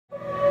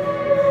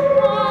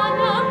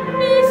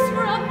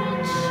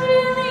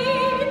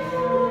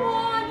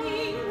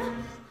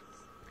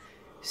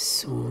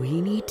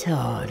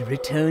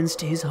returns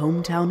to his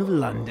hometown of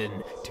London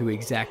to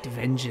exact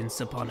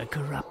vengeance upon a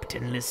corrupt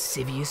and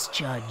lascivious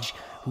judge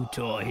who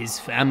tore his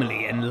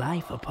family and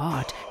life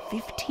apart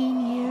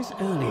 15 years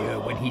earlier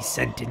when he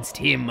sentenced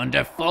him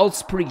under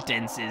false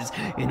pretenses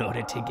in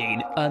order to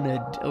gain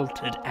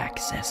unadulterated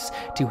access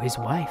to his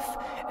wife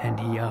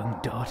and young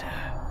daughter.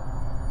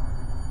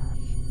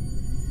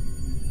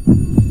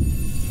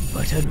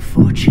 But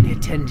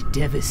unfortunate and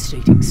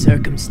devastating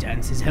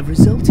circumstances have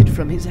resulted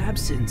from his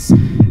absence,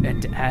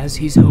 and as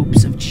his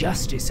hopes of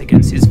justice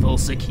against his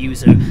false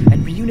accuser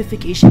and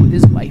reunification with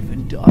his wife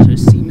and daughter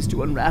seems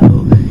to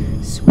unravel,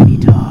 Sweeney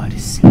Todd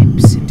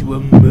slips into a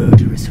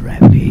murderous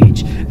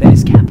rampage that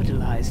is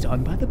capitalized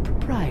on by the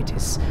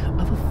proprietress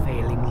of a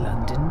failing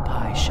London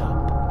pie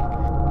shop.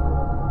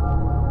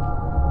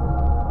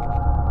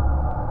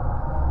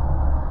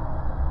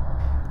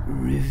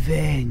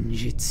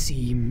 Revenge, it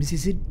seems,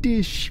 is a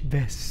dish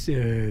best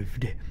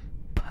served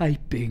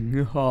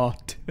piping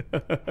hot.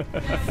 Serve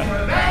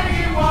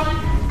anyone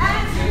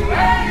and to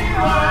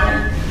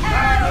anyone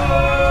at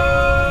all.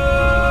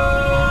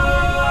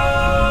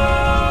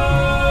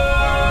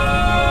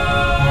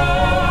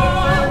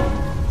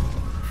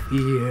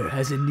 Fear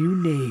has a new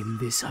name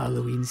this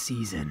Halloween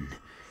season.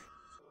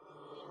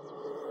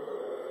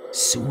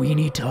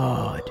 Sweeney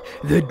Todd,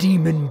 the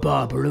demon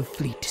barber of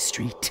Fleet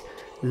Street,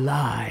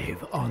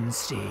 live on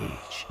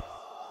stage.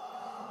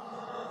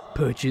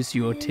 Purchase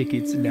your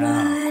tickets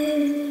now.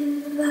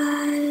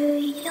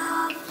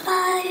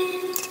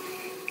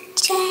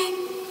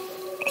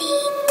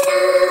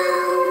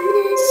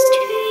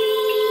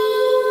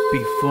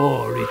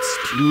 Before it's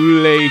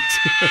too late.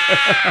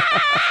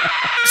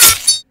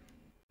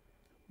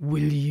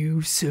 Will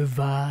you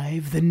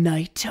survive the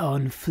night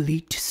on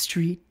Fleet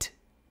Street?